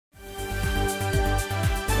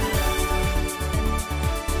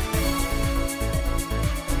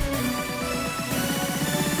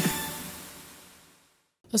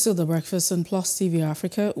Still the breakfast on Plus TV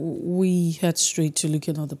Africa. We head straight to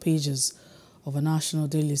looking at the pages of our national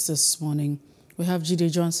dailies this morning. We have Jide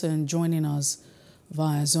Johnson joining us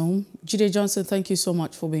via Zoom. Jide Johnson, thank you so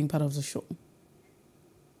much for being part of the show.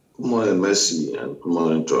 Good morning, Mercy, and good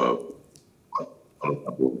morning to our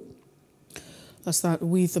people. Let's start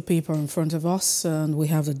with the paper in front of us, and we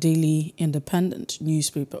have the Daily Independent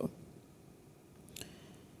newspaper.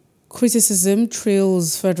 Criticism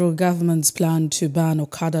trails federal government's plan to ban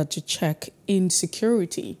Okada to check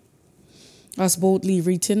insecurity. As boldly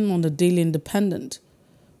written on the Daily Independent,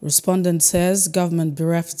 respondent says government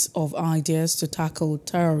bereft of ideas to tackle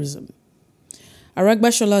terrorism.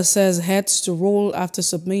 Aregbeshola says heads to roll after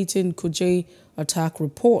submitting Kuje attack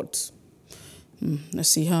report. Let's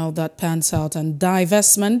see how that pans out. And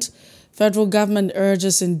divestment, federal government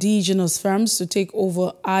urges indigenous firms to take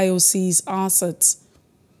over IOC's assets.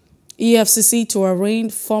 EFCC to arraign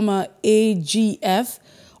former AGF,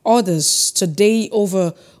 orders today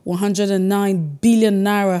over 109 billion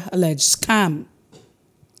naira alleged scam.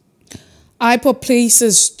 IPOB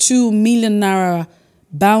places 2 million naira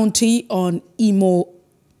bounty on Imo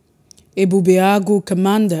Ebubeagu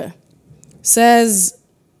commander. Says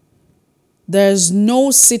there's no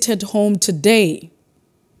sit-at home today.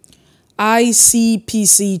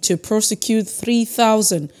 ICPC to prosecute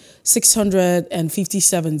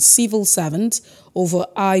 3,657 civil servants over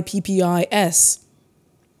IPPIS.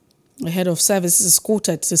 The head of services is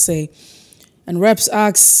quoted to say, and reps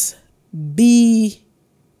asks BPE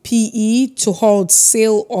to halt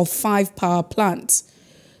sale of 5 power plants.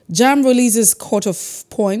 JAM releases cut-off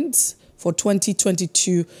points for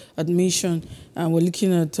 2022 admission, and we're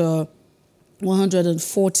looking at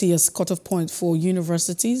 140 as cut-off point for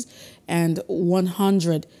universities and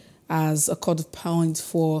 100 as a cut-off point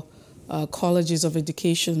for colleges of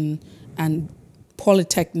education and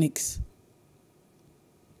polytechnics.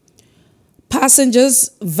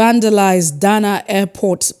 Passengers vandalize Dana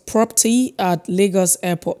Airport property at Lagos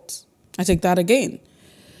Airport. I take that again.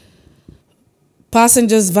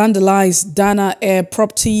 Passengers vandalize Dana Air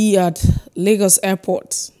property at Lagos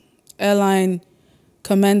Airport. Airline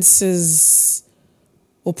commences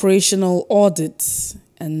operational audit.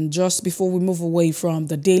 And just before we move away from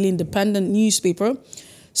the Daily Independent newspaper,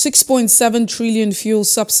 6.7 trillion fuel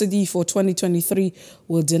subsidy for 2023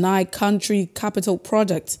 will deny country capital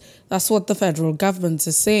projects. That's what the federal government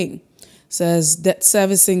is saying. Says debt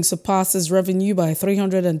servicing surpasses revenue by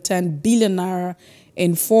 310 billion naira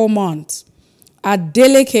in 4 months.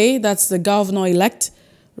 Adeleke, that's the governor-elect,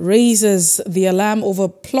 raises the alarm over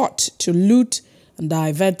plot to loot and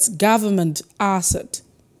divert government asset.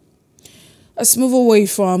 Let's move away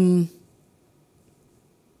from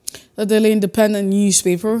the Daily Independent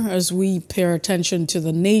newspaper as we pay attention to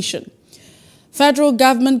the nation. Federal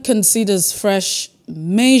government considers fresh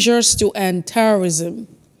measures to end terrorism.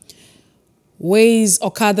 Weighs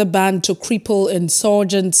Okada ban to cripple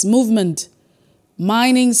insurgents movement.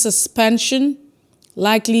 Mining suspension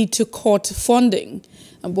likely to cut funding.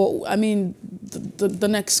 But I mean, the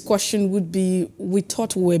next question would be, we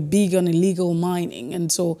thought we were big on illegal mining,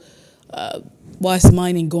 and so why is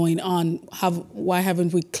mining going on? Why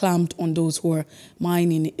haven't we clamped on those who are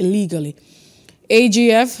mining illegally?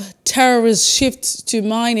 AGF, terrorist shift to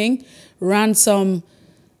mining, ransom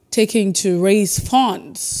taking to raise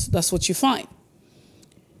funds. That's what you find.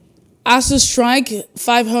 ASU strike,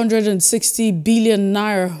 560 billion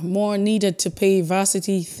naira more needed to pay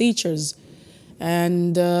varsity teachers.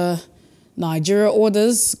 And Nigeria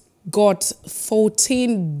orders got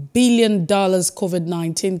 $14 billion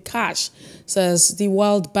COVID-19 cash, says the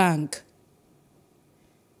World Bank.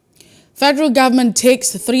 Federal government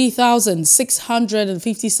takes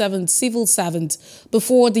 3,657 civil servants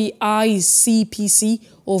before the ICPC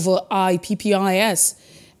over IPPIS,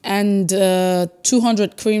 and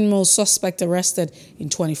 200 criminal suspects arrested in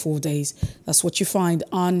 24 days. That's what you find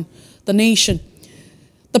on The Nation.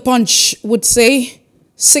 The Punch would say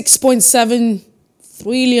 6.7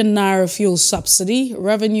 trillion naira fuel subsidy.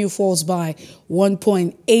 Revenue falls by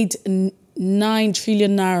 1.89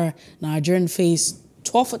 trillion naira. Nigerian face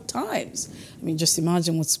tougher times. I mean, just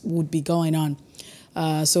imagine what would be going on.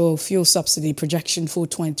 So fuel subsidy projection for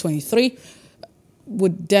 2023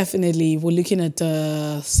 would definitely, we're looking at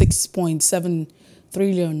 6.7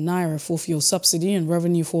 trillion naira for fuel subsidy, and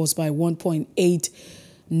revenue falls by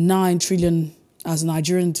 1.89 trillion as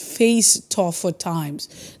Nigerians face tougher times.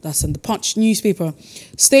 That's in the Punch newspaper.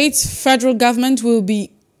 States federal government will be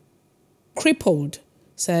crippled,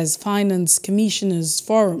 says Finance Commissioners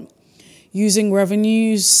Forum. Using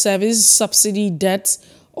revenue service subsidy debt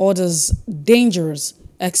orders dangerous,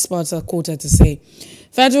 experts are quoted to say.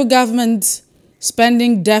 Federal government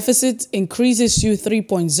Spending deficit increases to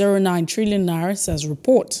 3.09 trillion naira, says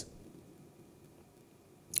report.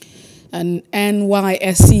 And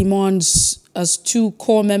NYSC mourns as 2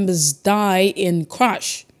 core members die in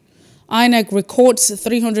crash. INEC records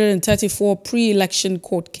 334 pre-election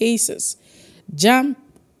court cases. JAM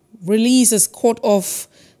releases court off,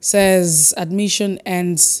 says admission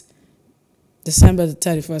ends December the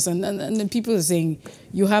 31st. And then people are saying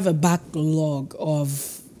you have a backlog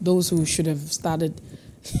of those who should have started.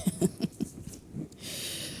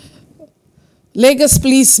 Lagos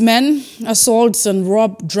policemen assaults and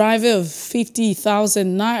rob driver of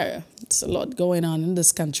 50,000 naira. It's a lot going on in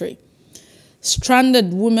this country.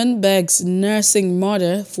 Stranded woman begs nursing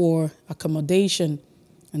mother for accommodation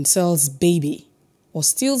and sells baby or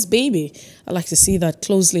steals baby. I like to see that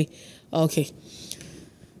closely. Okay.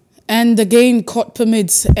 And again, court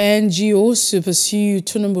permits NGOs to pursue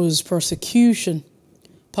Tinubu's prosecution.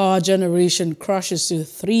 Power generation crashes to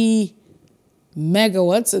 3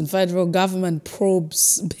 megawatts and federal government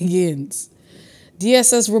probes begins.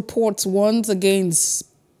 DSS reports warns against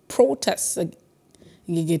protests.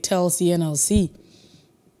 It tells the NLC.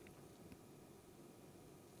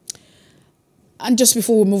 And just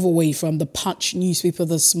before we move away from the Punch newspaper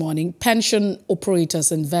this morning, pension operators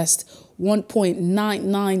invest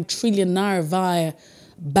 1.99 trillion naira via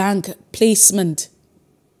bank placement.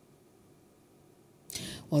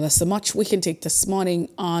 Well, that's so much we can take this morning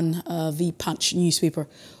on the Punch newspaper.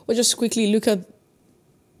 We'll just quickly look at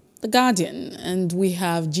The Guardian, and we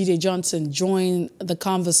have Jide Johnson join the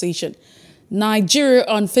conversation. Nigeria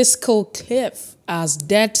on fiscal cliff as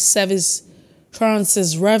debt service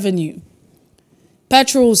transfers revenue.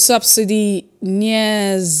 Petrol subsidy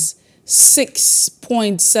nears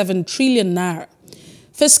 6.7 trillion naira.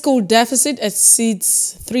 Fiscal deficit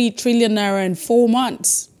exceeds 3 trillion naira in 4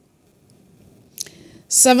 months.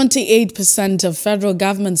 78% of federal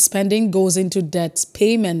government spending goes into debt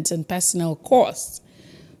payment and personnel costs.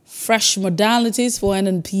 Fresh modalities for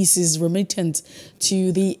NNPC's remittance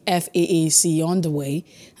to the FAAC underway,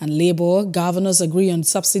 and Labour governors agree on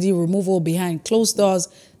subsidy removal behind closed doors,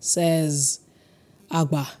 says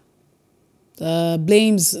Agba.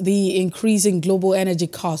 Blames the increasing global energy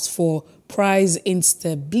costs for price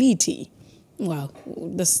instability. Well,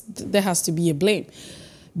 there has to be a blame.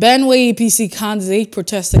 Benway APC candidate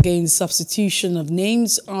protests against substitution of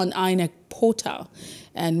names on INEC portal,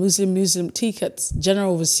 and Muslim tickets.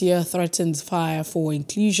 General Overseer threatens fire for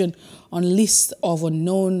inclusion on list of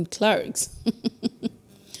unknown clerics.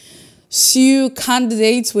 Sue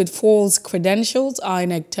candidates with false credentials,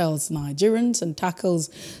 INEC tells Nigerians, and tackles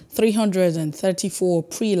 334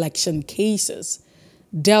 pre-election cases.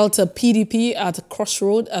 Delta PDP at a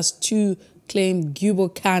crossroad as 2 claim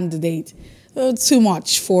Gubo candidate. Too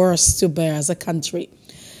much for us to bear as a country.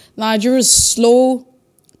 Nigeria's slow,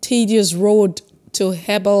 tedious road to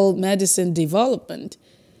herbal medicine development.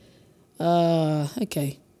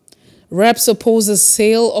 Okay. Reps opposes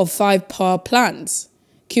sale of 5 power plants.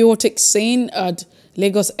 Chaotic scene at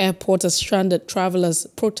Lagos airport as stranded travelers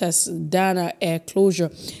protest Dana air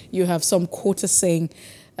closure. You have some quotas saying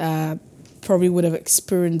probably would have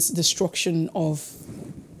experienced destruction of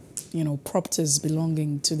properties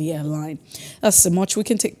belonging to the airline. That's so much we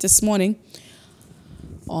can take this morning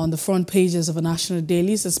on the front pages of our national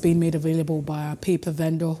dailies. It's been made available by our paper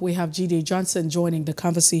vendor. We have Jide Johnson joining the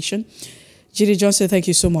conversation. Jide Johnson, thank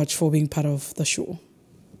you so much for being part of the show.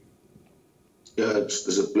 Yeah,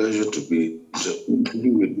 it's a pleasure to be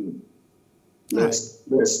with you. Let's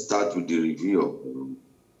start with the review of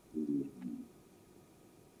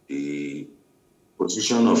the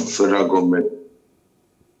position of federal government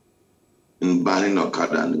in banning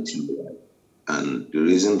Okada and Insecurity. And the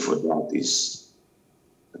reason for that is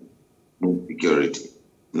insecurity.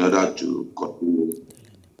 In order to control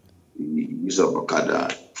the use of Okada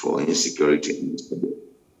for insecurity in this country.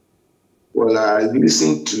 Well, I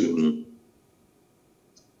listened to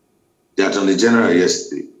the Attorney General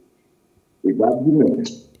yesterday. The argument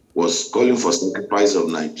was calling for sacrifice of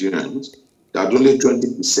Nigerians, that only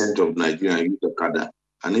 20% of Nigerians use Okada,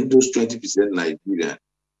 and in those 20% Nigerians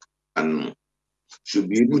and should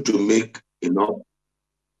be able to make enough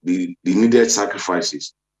the needed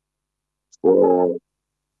sacrifices for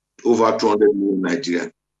over 200 million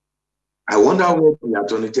Nigerians. I wonder where the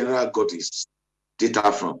Attorney General got his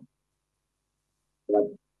data from.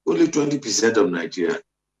 That only 20% of Nigeria.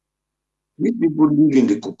 These people live in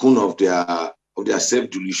the cocoon of their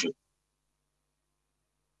self-delusion.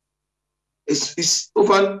 It's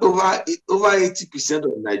over 80%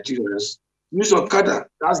 of Nigerians use Okada.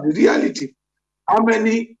 That's the reality. How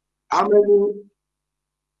many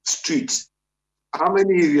streets, how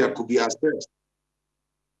many areas could be accessed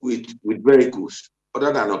with vehicles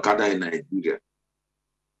other than Okada in Nigeria.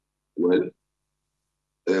 Well,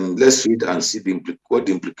 let's read and see what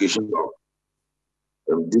the implications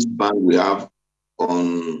of this ban we have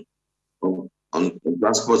on the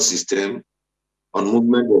transport system, on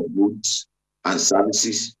movement of goods and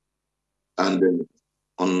services, and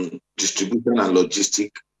on distribution and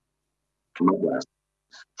logistic matters.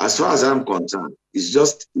 As far as I'm concerned, it's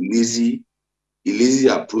just a lazy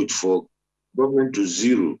approach for government to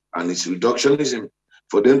zero, and it's reductionism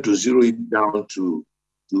for them to zero it down to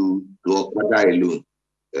Okada alone.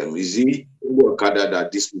 Is it only Okada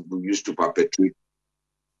that these people used to perpetrate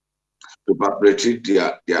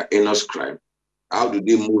their heinous crime? How do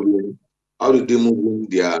they move in? How do they move in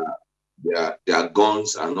their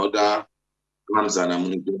guns and other arms and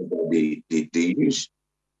ammunition that they use?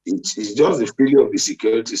 It's just the failure of the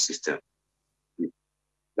security system.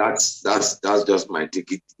 That's just my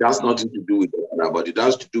take. It has nothing to do with that, but it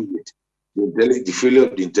has to do with the failure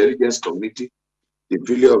of the intelligence community, the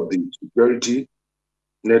failure of the security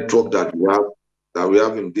network that we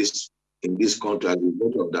have in this country. As a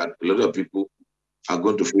result of that, a lot of people are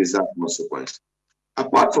going to face that consequence.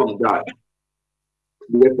 Apart from that,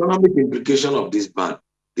 the economic implication of this ban,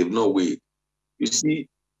 they've not weighed. You see,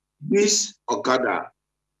 this Okada,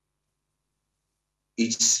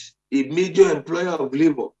 it's a major employer of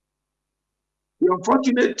labor. The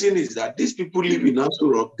unfortunate thing is that these people live in Aso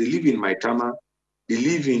Rock, they live in Maitama, they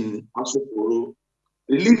live in Asokoro,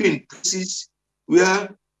 they live in places where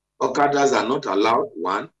Okadas are not allowed,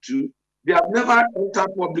 1, 2. They have never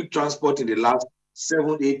entered public transport in the last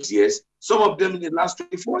 7, 8 years, some of them in the last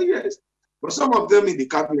 24 years. But some of them in the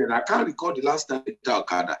cabinet, I can't recall the last time they entered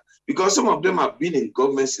Okada, because some of them have been in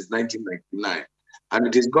government since 1999. And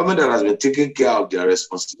it is government that has been taking care of their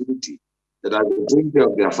responsibility, that has been taking care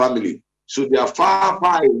of their family. So they are far,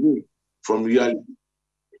 far away from reality.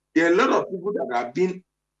 There are a lot of people that have been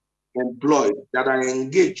employed, that are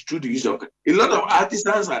engaged through the use of Okada. A lot of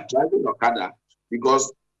artisans are driving Okada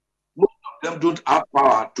because most of them don't have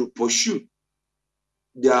power to pursue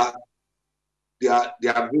their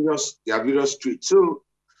various streets. So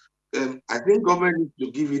I think government needs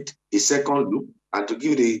to give it a second look and to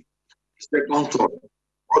give it a second thought.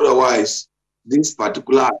 Otherwise, this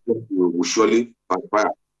particular attempt will surely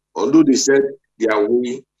backfire. Although they said they are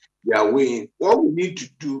weighing. What we need to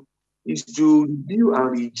do is to review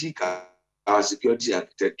and rejig our security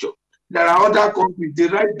architecture. There are other countries, they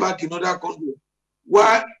write back in other countries.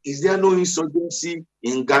 Why is there no insurgency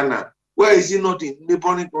in Ghana? Why is it not in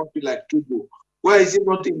neighboring countries like Togo? Why is it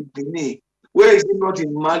not in Benin? Why is it not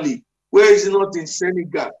in Mali? Why is it not in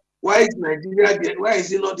Senegal? Why is Nigeria there? Why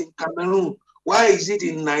is it not in Cameroon? Why is it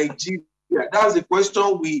in Nigeria? That's the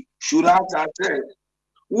question we should ask ourselves.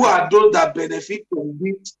 Who are those that benefit from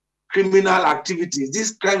these criminal activities,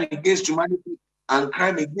 this crime against humanity and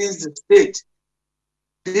crime against the state?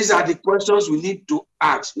 These are the questions we need to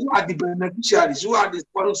ask. Who are the beneficiaries? Who are the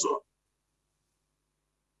sponsors?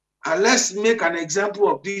 And let's make an example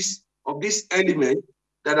of this element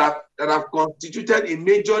that have constituted a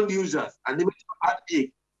major nuisance and a major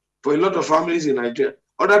heartache for a lot of families in Nigeria,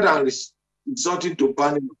 other than resorting to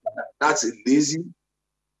banning. That's a lazy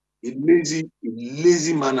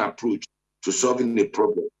man approach to solving the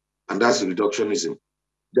problem, and that's reductionism.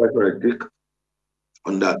 That's what I take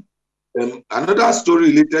on that. Another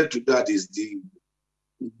story related to that is the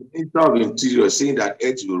Minister of Interior saying that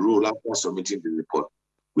heads will roll after submitting the report.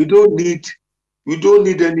 We don't need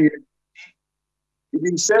any. It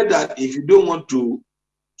is said that if you don't want to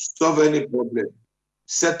solve any problem,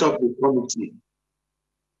 set up a committee.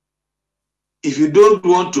 If you don't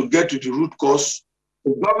want to get to the root cause,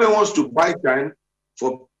 the government wants to buy time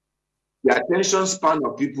for the attention span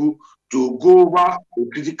of people to go over a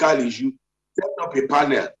critical issue, set up a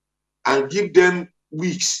panel and give them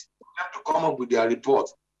weeks for them to come up with their report,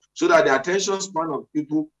 so that the attention span of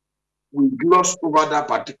people will gloss over that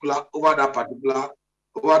particular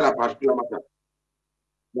matter.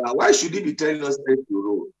 Now, why should he be telling us to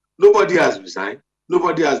roll? Nobody has resigned.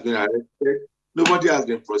 Nobody has been arrested. Nobody has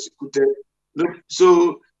been prosecuted.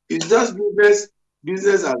 So it's just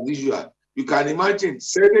business as usual. You can imagine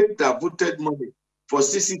Senate that voted money for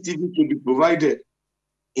CCTV to be provided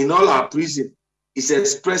in all our prisons is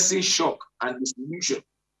expressing shock and disillusion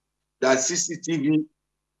that CCTV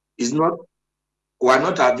were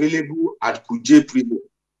not available at Kuje prison.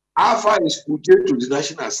 How far is Kuje to the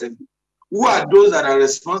National Assembly? Who are those that are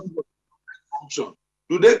responsible for the function?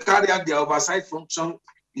 Do they carry out their oversight function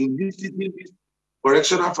in this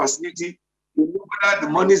correctional facility? Do you know whether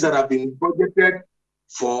the monies that have been budgeted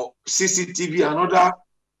for CCTV and other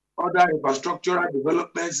infrastructural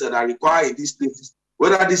developments that are required in these places,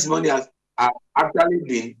 whether this money has actually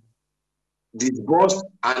been disbursed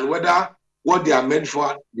and whether what they are meant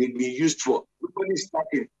for, they've been used for. Everybody is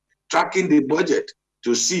tracking the budget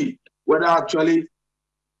to see whether actually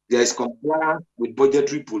there is compliance with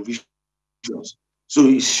budgetary provisions. So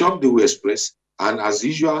it's shocked they will express, and as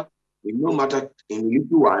usual, no matter in a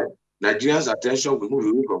little while, Nigerians' attention will move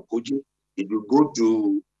away from coaching. It will go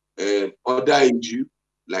to other issue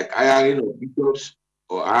like hiring of teachers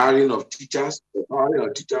or hiring of teachers,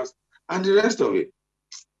 and the rest of it.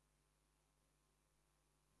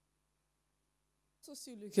 So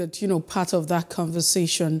you look at, part of that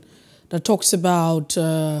conversation that talks about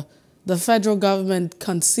the federal government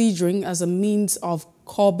considering as a means of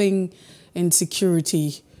curbing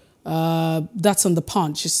insecurity. That's on the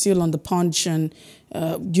Punch. It's still on the Punch, and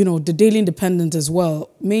the Daily Independent as well,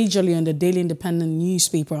 majorly on the Daily Independent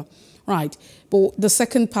newspaper, right? But the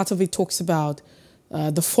second part of it talks about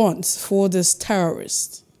the funds for this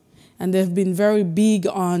terrorist, and they've been very big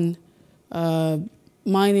on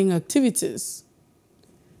mining activities.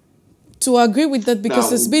 To agree with that,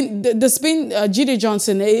 because there's been Jide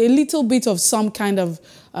Johnson, a little bit of some kind of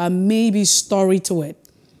maybe story to it.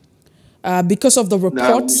 Because of the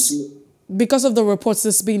reports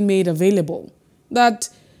that's been made available, that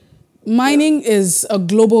mining is a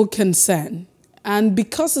global concern. And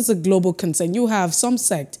because it's a global concern, you have some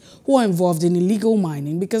sect who are involved in illegal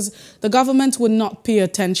mining because the government would not pay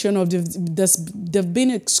attention, or they've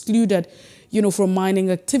been excluded, from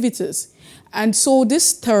mining activities. And so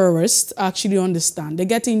these terrorists actually understand. They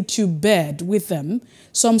get into bed with them,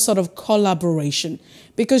 some sort of collaboration,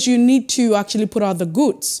 because you need to actually put out the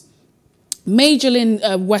goods. Majorly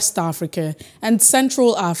in West Africa and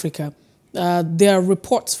Central Africa, there are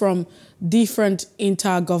reports from different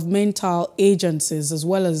intergovernmental agencies as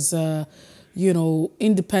well as,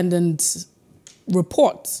 independent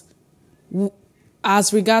reports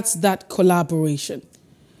as regards that collaboration.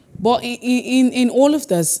 But in all of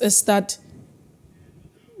this is that,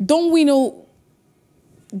 don't we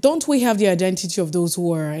have the identity of those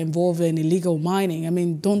who are involved in illegal mining? I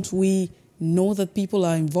mean, don't we know that people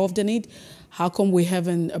are involved in it? How come we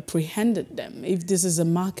haven't apprehended them if this is a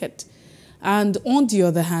market? And on the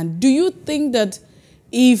other hand, do you think that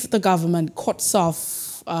if the government cuts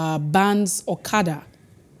off, bans Okada,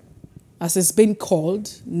 as it's been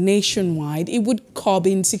called, nationwide, it would curb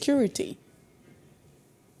insecurity?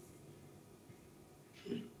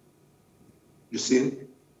 You see,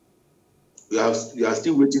 you are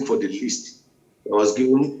still waiting for the list that was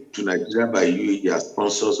given to Nigeria by UAE as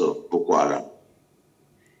sponsors of Boko Haram.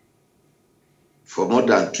 For more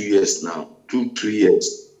than 2 years now, 2-3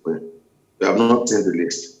 years, we have not seen the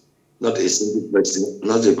list. Not a single person,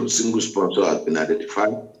 not a single sponsor has been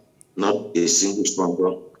identified. Not a single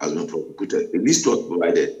sponsor has been prosecuted. The list was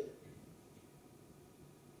provided,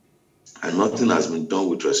 and nothing has been done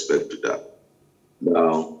with respect to that.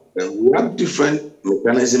 Now, we have different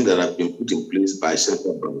mechanisms that have been put in place by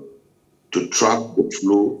central bank to track the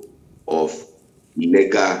flow of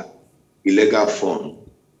illegal funds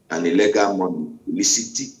and illegal money,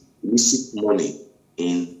 illicit money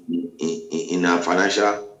in our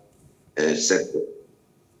financial sector.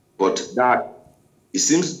 But that, it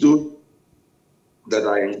seems those that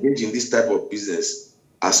are engaged in this type of business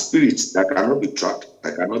are spirits that cannot be tracked,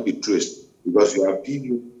 that cannot be traced, because you have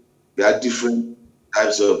people, there are different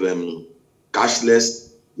types of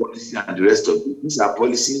cashless policy and the rest of it. These are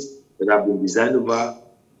policies that have been designed over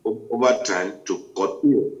time to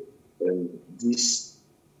curtail these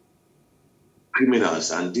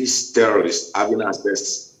criminals and these terrorists having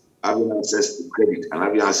access to credit and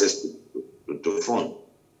having access to funds.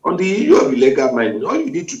 On the issue of illegal mining, all you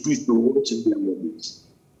need to do is to watch Indian movies.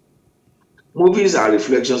 Movies are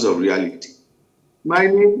reflections of reality.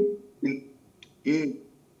 Mining,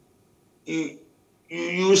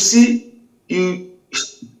 you see,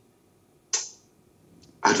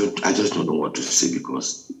 I just don't know what to say,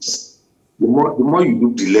 because the more you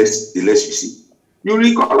look, the less you see. You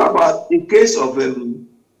recall about a case of in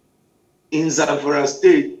Zamfara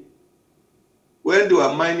State when they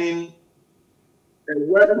were mining,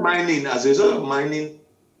 as a result of mining,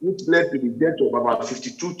 which led to the death of about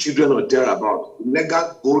 52 children or thereabout.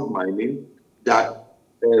 Illegal gold mining that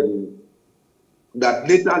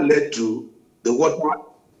later led to the water.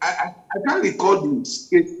 I can't recall the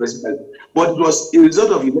case specifically, but it was a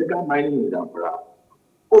result of illegal mining in Zamfara.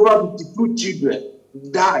 Over 52 children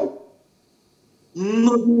died.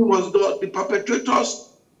 Nothing was done. The perpetrators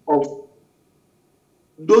of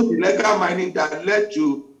those illegal mining that led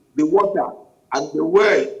to the water and the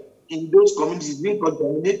well in those communities being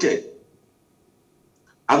contaminated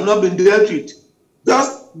have not been dealt with.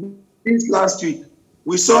 Just this last week,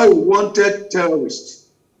 We saw a wanted terrorist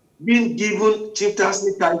being given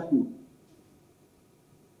chieftaincy title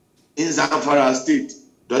in Zamfara State.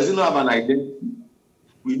 Does he not have an identity?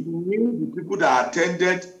 We knew the people that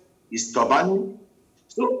attended his turbaning.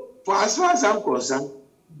 So, for as far as I'm concerned,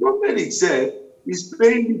 government itself is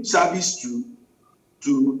paying lip service to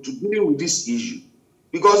dealing with this issue.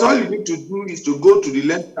 Because all you need to do is to go to the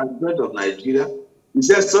left and right of Nigeria. You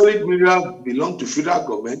say solid minerals belong to federal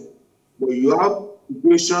government, but you have a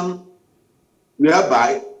situation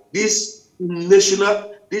whereby this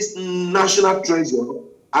national treasure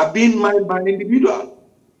are being mined by individuals.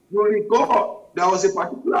 You recall there was a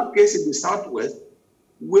particular case in the Southwest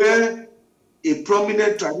where a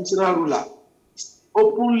prominent traditional ruler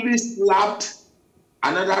openly slapped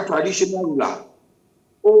another traditional ruler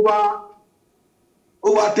over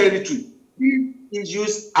territory. These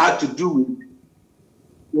issues had to do with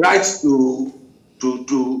rights to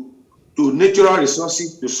natural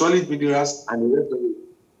resources, to solid minerals, and the rest of it.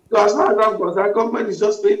 So as far as I'm concerned, government is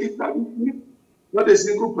just paying it. Not a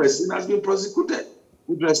single person has been prosecuted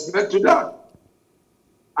with respect to that.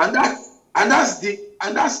 And that's the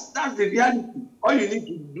reality. All you need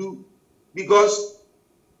to do, because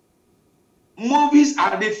movies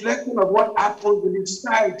are the reflection of what happens in the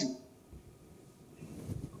society,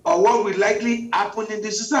 or what will likely happen in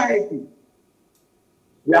the society.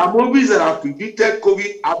 There are movies that have predicted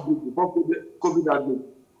COVID outbreak before COVID outbreak.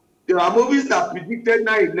 There are movies that predicted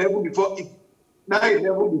 9/11 before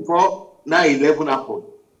 9/11 happened.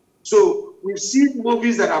 So we've seen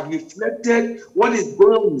movies that have reflected what is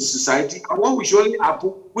going on in society and what will surely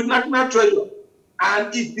happen with national treasure.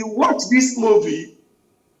 And if you watch this movie,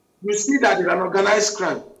 you see that it's an organized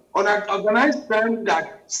crime. An organized crime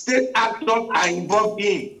that state actors are involved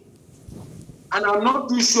in. And I'm not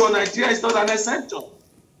too sure Nigeria is not an exception.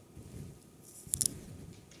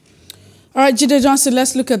 All right, Jide Johnson,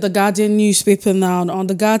 let's look at the Guardian newspaper now. On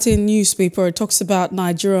the Guardian newspaper, it talks about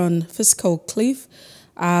Nigerian fiscal cliff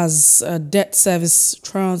as debt service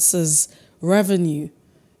transfers revenue.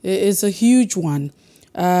 It's a huge one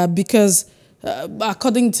because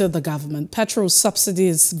according to the government, petrol subsidy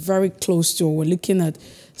is very close to, we're looking at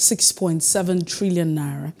 6.7 trillion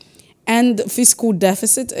naira. And the fiscal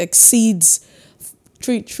deficit exceeds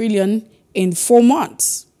 3 trillion in 4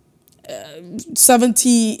 months.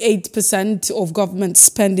 78% of government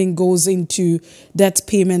spending goes into debt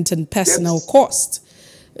payment and personal cost.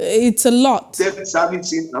 It's a lot. Debt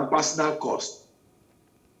servicing and personal cost.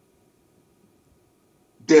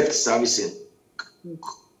 Debt servicing.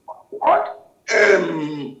 What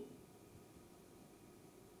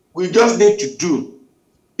we just need to do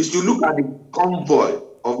is to look at the convoy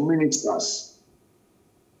of ministers,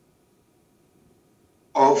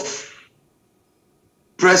 of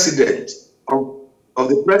president, of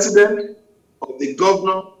the president, of the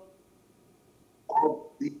governor,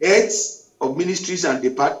 of the heads of ministries and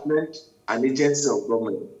departments and agencies of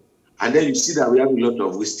government. And then you see that we have a lot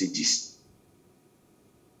of wastages.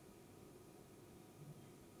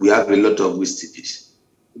 We have a lot of wastages.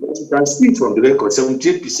 But you can see from the record,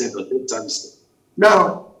 78% of debt servicing.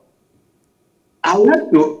 Now, I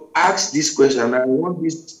want to ask this question, and I want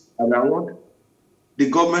the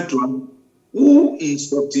government to answer. Who is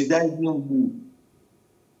subsidizing who?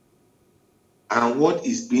 And what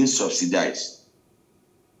is being subsidized?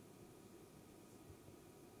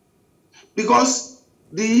 Because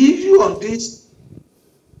the issue on this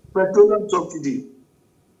petroleum subsidy,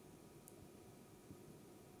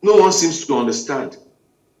 no one seems to understand.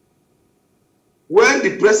 When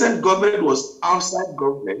the present government was outside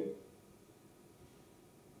government,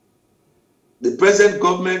 the present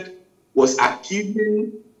government was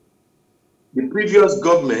accusing the previous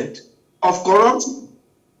government of corruption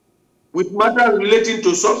with matters relating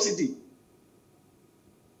to subsidy.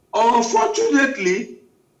 Unfortunately,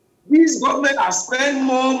 this government has spent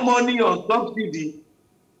more money on subsidy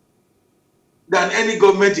than any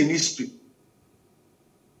government in history.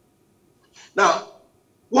 Now,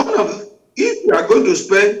 if we are going to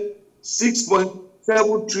spend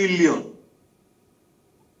 6.7 trillion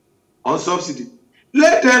on subsidy,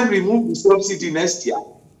 let them remove the subsidy next year.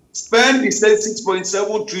 Spend the same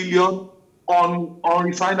 6.7 trillion on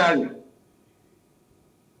refinery.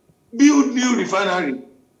 Build new refinery.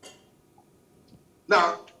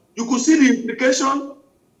 Now, you could see the implication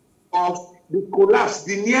of the collapse,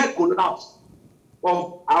 the near collapse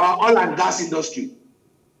of our oil and gas industry.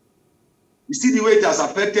 You see the way it has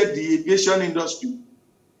affected the aviation industry.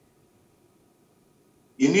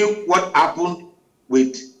 You knew what happened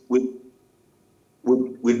with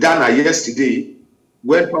Dana yesterday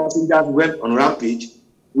when passengers went on rampage.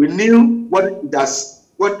 We knew what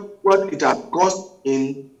what it has cost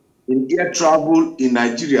in air travel in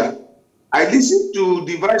Nigeria. I listened to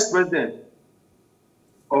the vice president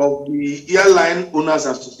of the Airline Owners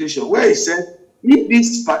Association, where he said, if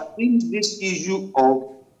this issue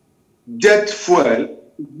of jet fuel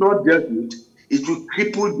is not dealt with, it will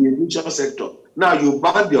cripple the aviation sector. Now you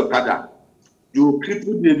ban the Okada, you will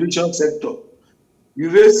cripple the aviation sector. The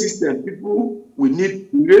rail system, people will need,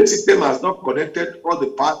 the rail system has not connected all the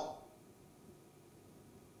part,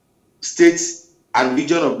 states and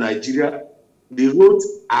region of Nigeria. The roads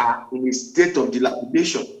are in a state of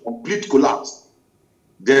dilapidation, complete collapse.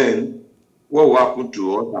 Then what will happen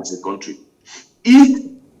to us as a country?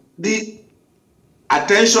 If the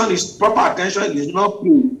proper attention is not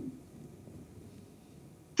paid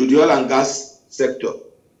to the oil and gas sector,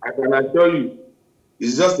 I can assure you,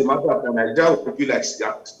 it's just a matter of time. Nigeria will feel like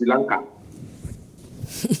Sri Lanka.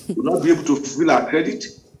 We'll not be able to fulfill our credit.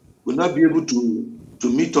 We'll not be able to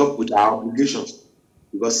meet up with our obligations.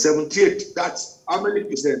 Because 78, that's how many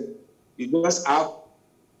percent? You just have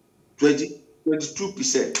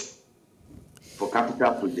 22% for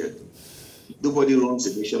capital project. Nobody runs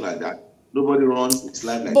a nation like that. Nobody runs its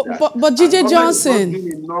life like that. But Jide Johnson.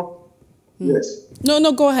 Yes.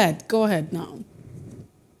 No, go ahead. Go ahead now.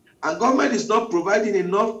 And government is not providing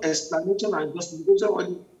enough explanation and justification for it.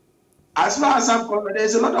 As far as I'm concerned,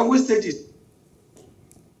 there's a lot of wastages.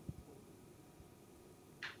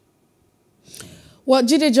 Well,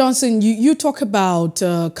 Jide Johnson, you talk about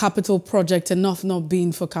capital project, enough not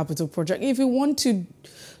being for capital project. If you want to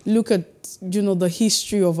look at, the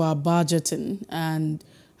history of our budgeting and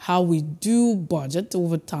how we do budget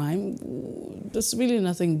over time, there's really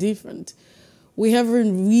nothing different. We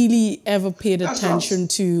haven't really ever paid attention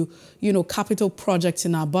to, capital projects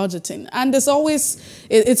in our budgeting. And there's always,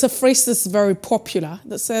 it's a phrase that's very popular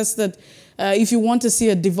that says that if you want to see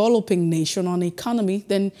a developing nation on economy,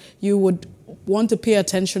 then you would want to pay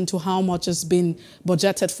attention to how much has been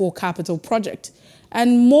budgeted for capital project.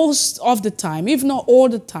 And most of the time, if not all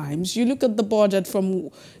the times, you look at the budget from,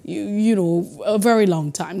 a very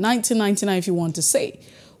long time, 1999 if you want to say,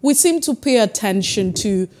 we seem to pay attention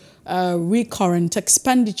to recurrent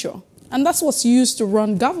expenditure. And that's what's used to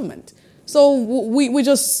run government. So we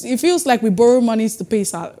just, it feels like we borrow monies to pay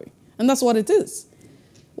salary. And that's what it is.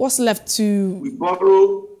 What's left to...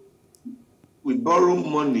 We borrow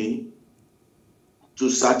money to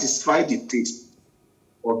satisfy the taste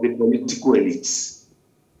of the political elites.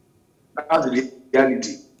 That's the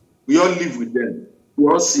reality. We all live with them.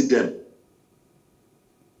 We all see them.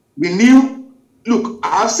 We knew, look,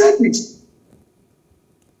 I've said this.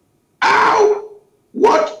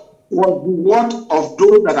 What was the word of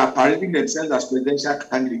those that are parading themselves as presidential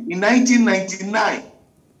candidates in 1999?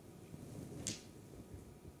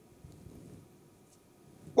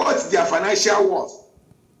 What's their financial worth?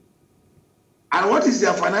 And what is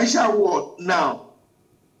their financial worth now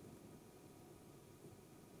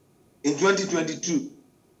in 2022?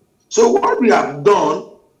 So what we have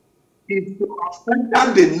done is to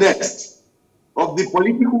affect the nest of the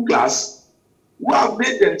political class who have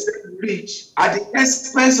made themselves rich at the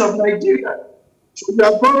expense of Nigeria. So we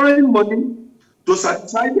are borrowing money to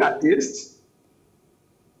satisfy their taste,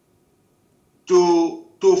 to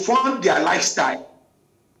fund their lifestyle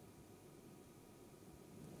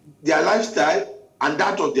and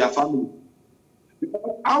that of their family.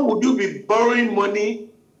 Because how would you be borrowing money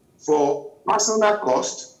for personal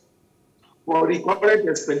cost, for recurrent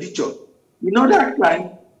expenditure? In other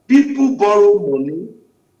times, people borrow money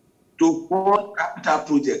to fund capital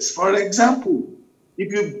projects. For example,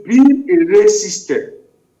 if you build a rail system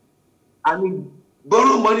and you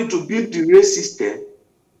borrow money to build the rail system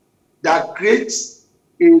that creates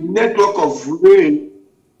a network of rail,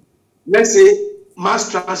 let's say mass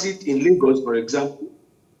transit in Lagos, for example,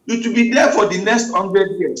 it will be there for the next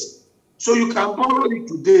 100 years. So you can borrow it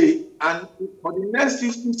today, and for the next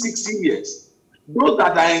 50, 60 years, those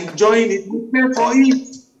that are enjoying it will pay for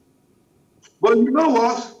it. But you know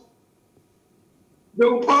what? They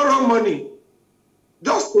will borrow money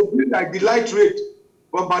just to build like the light rate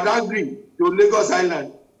from Badagry to Lagos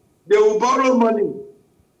Island. They will borrow money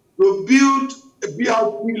to build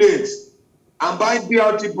BRT lanes and buy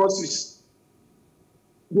BRT buses.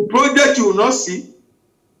 The project you will not see,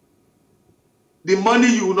 the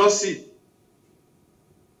money you will not see.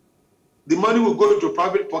 The money will go into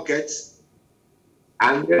private pockets,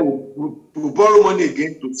 and then we'll borrow money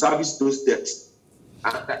again to service those debts.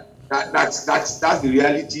 And that's the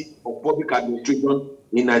reality of public administration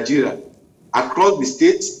in Nigeria, across the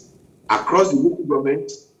states, across the local government,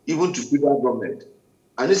 even to federal government.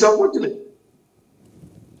 And it's unfortunate.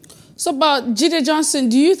 So, but Jide Johnson,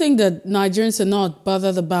 do you think that Nigerians are not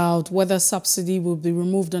bothered about whether subsidy will be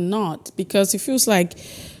removed or not? Because it feels like,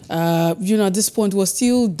 at this point, we're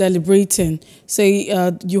still deliberating.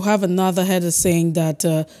 Say you have another header saying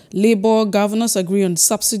that Labour governors agree on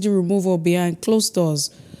subsidy removal behind closed doors.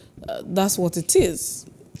 That's what it is.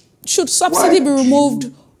 Should subsidy be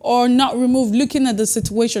removed or not removed, looking at the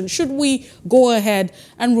situation? Should we go ahead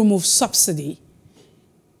and remove subsidy?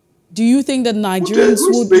 Do you think that Nigerians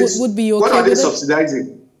would be okay with it? What are they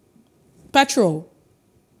subsidizing? Petrol.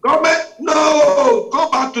 Government, no, go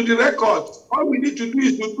back to the record. All we need to do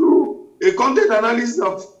is to do a content analysis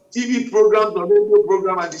of TV programs or radio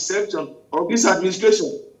program and deception of this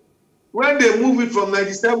administration. When they move it from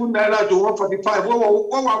 97 naira to 145,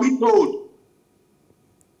 what were we told?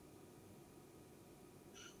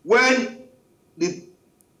 When the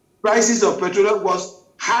prices of petroleum was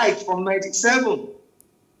hiked from 97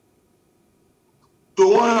 to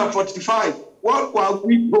 145, what were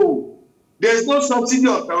we told? There's no subsidy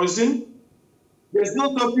on kerosene, there's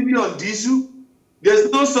no subsidy on diesel, there's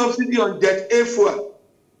no subsidy on jet A fuel.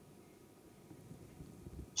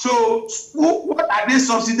 So what are they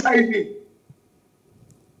subsidizing?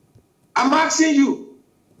 I'm asking you.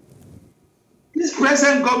 This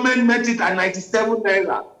present government met it at 97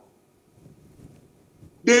 naira.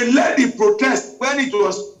 They led the protest when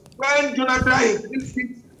Jonathan increased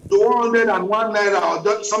it to 101 naira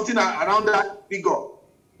or something around that figure.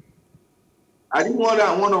 I think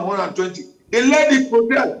 101 or 120. They led the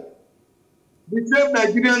protest. The same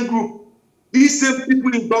Nigerian group, these same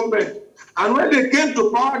people in government. And when they came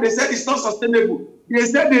to power, they said it's not sustainable. They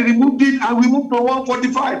said they removed it and we moved to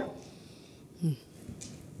 145.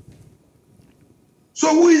 So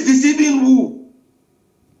who is deceiving who?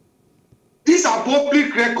 These are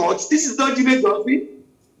public records. This is not Jide Johnson.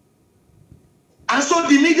 And so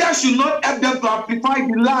the media should not help them to amplify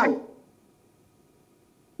the lie.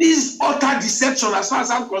 This is utter deception as far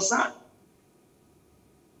as I'm concerned.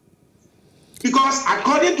 Because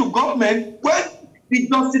according to government, when the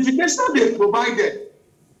justification they provided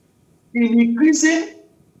in increasing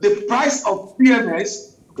the price of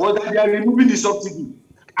PMS was that they are removing the subsidy.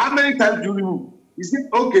 How many times do you remove? Is it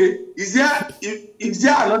okay? Is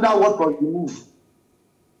there another word for remove?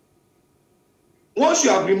 Once you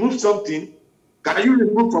have removed something, can you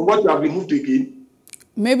remove from what you have removed again?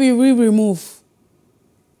 Maybe we remove.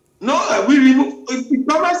 No, we remove. The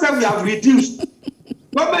government said we have reduced.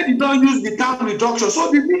 Government did not use the term reduction.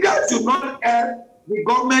 So the media should not help the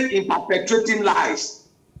government in perpetrating lies.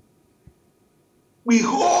 We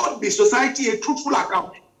hold the society a truthful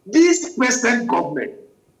account. This present government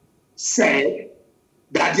said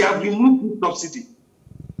that they have removed the subsidy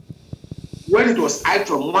when it was hiked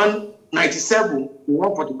from 197 to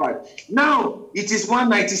 145. Now it is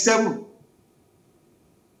 197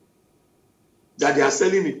 that they are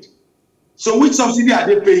selling it. So which subsidy are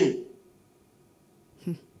they paying?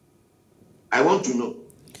 I want to know.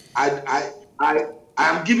 I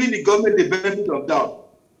am giving the government the benefit of doubt.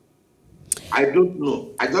 I don't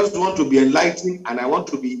know. I just want to be enlightened and I want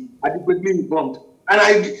to be adequately informed. And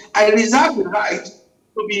I reserve the right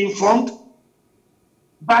to be informed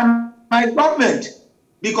by my government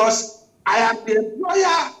because I am the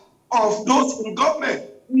employer of those in government.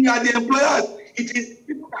 We are the employers. It is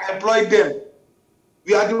people that employ them.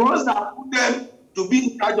 We are the ones that put them to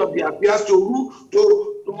be in charge of the affairs, to rule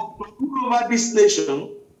over this nation,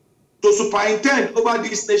 to superintend over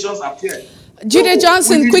this nation's affairs. Jide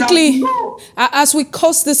Johnson, quickly, as we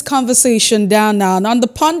coast this conversation down now, and on the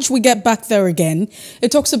Punch, we get back there again.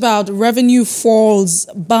 It talks about revenue falls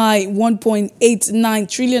by 1.89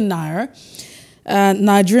 trillion naira.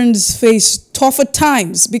 Nigerians face tougher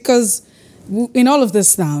times because in all of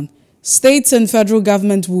this now, states and federal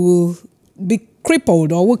government will be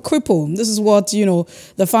crippled or will cripple. This is what,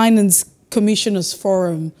 the Finance Commissioners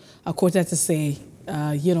Forum are quoted to say,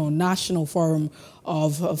 National Forum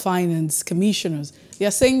of Finance Commissioners. They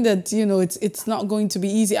are saying that, it's not going to be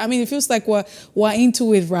easy. I mean, it feels like we're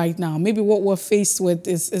into it right now. Maybe what we're faced with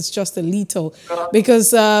is just a little.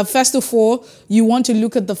 Because first of all, you want to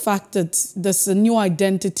look at the fact that there's a new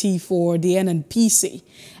identity for the NNPC.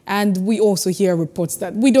 And we also hear reports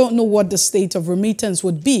that we don't know what the state of remittance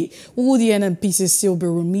would be. Will the NNPC still be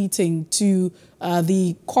remitting to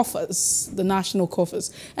the coffers, the national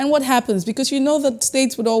coffers? And what happens? Because that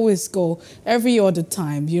states would always go every other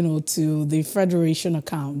time, to the federation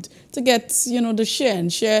account to get, the share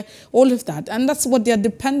and share all of that. And that's what they're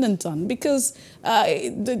dependent on because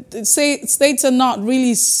states are not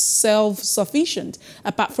really self-sufficient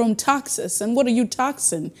apart from taxes. And what are you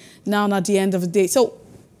taxing now at the end of the day? So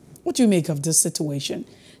what do you make of this situation?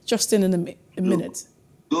 Justin, in a minute.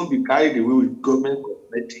 don't be carried away with government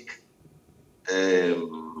cosmetic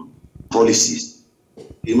policies.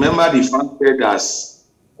 Remember the fact that has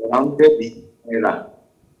surrounded the era.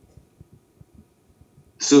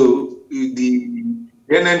 So the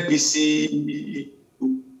NNPC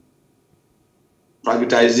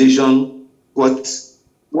privatization,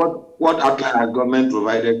 what outline has government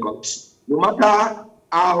provided comes. No matter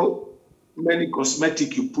how many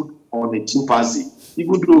cosmetic you put on a chimpanzee,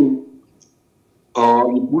 even though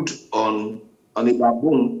you put on a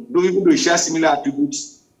baboon, though even though it shares similar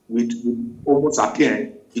attributes with Homo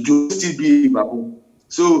sapien, it will still be a baboon.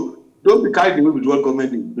 So don't be carried away with what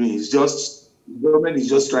government is doing. It's just government is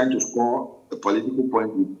just trying to score a political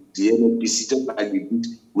point with the NNPC, just like they did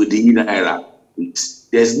with the INAIRA.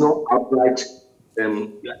 There's no outright.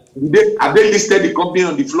 Have they listed the company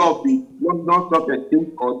on the floor of the London Stock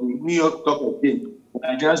Exchange or the New York Stock Exchange for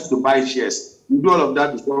Nigerians to buy shares? You do all of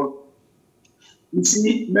that before. You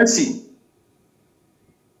see, Mercy,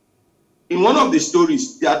 in one of the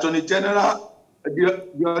stories, the Attorney General, the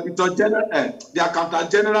Auditor General, the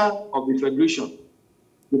Accountant General of the Federation,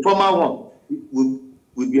 the former one,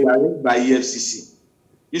 will be arranged by EFCC.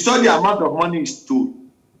 You saw the amount of money stole.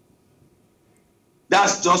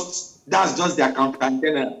 That's just the Accountant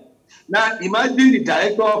General. Now imagine the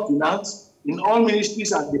Director of Finance in all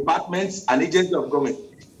ministries and departments and agencies of government.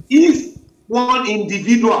 If one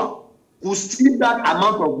individual who steal that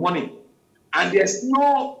amount of money and there's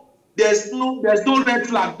no red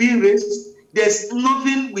flag being raised, there's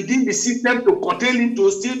nothing within the system to curtail him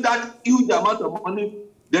to steal that huge amount of money,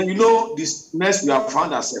 then you know this mess we have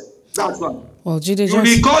found ourselves. That's one. Well, Jide you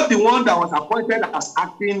recall the one that was appointed as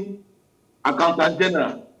acting Accountant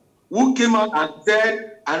General, who came out and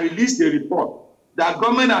said and released a report that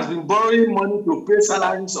government has been borrowing money to pay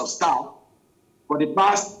salaries of staff for the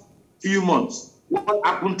past few months. What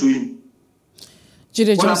happened to him?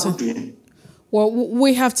 Jide what Johnson. happened to him? Well,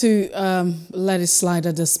 we have to let it slide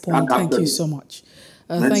at this point. Thank you so much.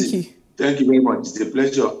 Thank you. Thank you very much. It's a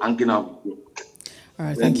pleasure hanging out with you. All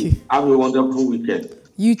right, thank you. Have a wonderful weekend.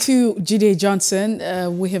 You too, Jide Johnson.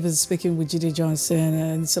 We have been speaking with Jide Johnson,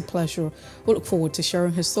 and it's a pleasure. We look forward to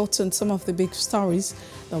sharing his thoughts on some of the big stories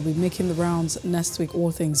that will be making the rounds next week,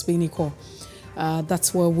 all things being equal.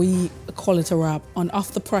 That's where we call it a wrap on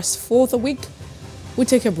Off the Press for the week. We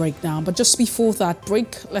take a break now, but just before that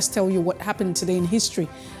break, let's tell you what happened today in history.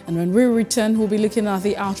 And when we return, we'll be looking at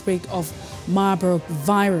the outbreak of Marburg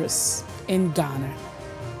virus in Ghana.